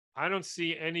I don't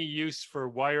see any use for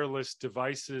wireless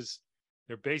devices.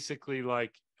 They're basically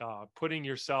like putting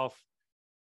yourself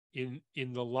in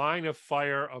the line of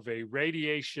fire of a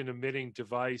radiation emitting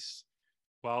device.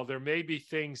 While there may be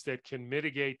things that can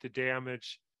mitigate the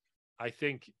damage, I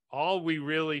think all we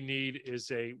really need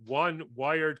is a one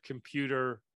wired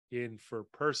computer in per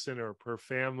person or per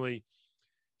family.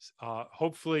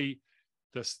 Hopefully,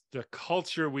 the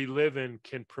culture we live in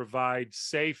can provide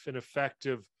safe and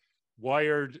effective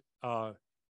wired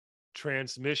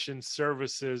transmission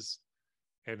services.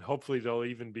 And hopefully, there'll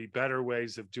even be better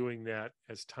ways of doing that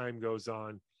as time goes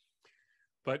on.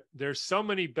 But there's so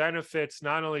many benefits,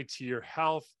 not only to your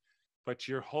health, but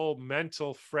your whole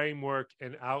mental framework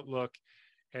and outlook.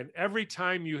 And every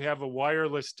time you have a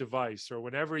wireless device, or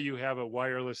whenever you have a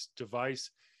wireless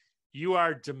device, you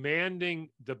are demanding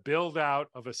the build out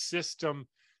of a system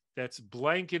that's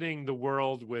blanketing the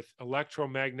world with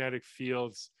electromagnetic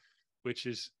fields, which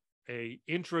is a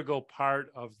integral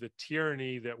part of the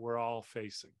tyranny that we're all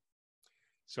facing.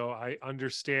 So I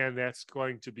understand that's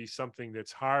going to be something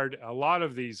that's hard. A lot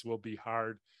of these will be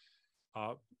hard.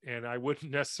 Uh, and I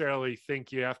wouldn't necessarily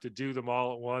think you have to do them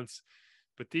all at once.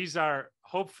 But these are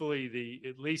hopefully the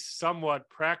at least somewhat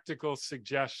practical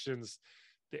suggestions,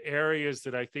 the areas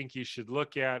that I think you should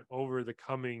look at over the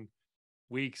coming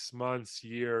weeks, months,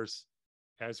 years,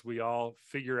 as we all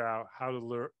figure out how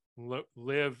to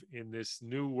live in this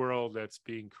new world that's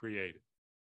being created.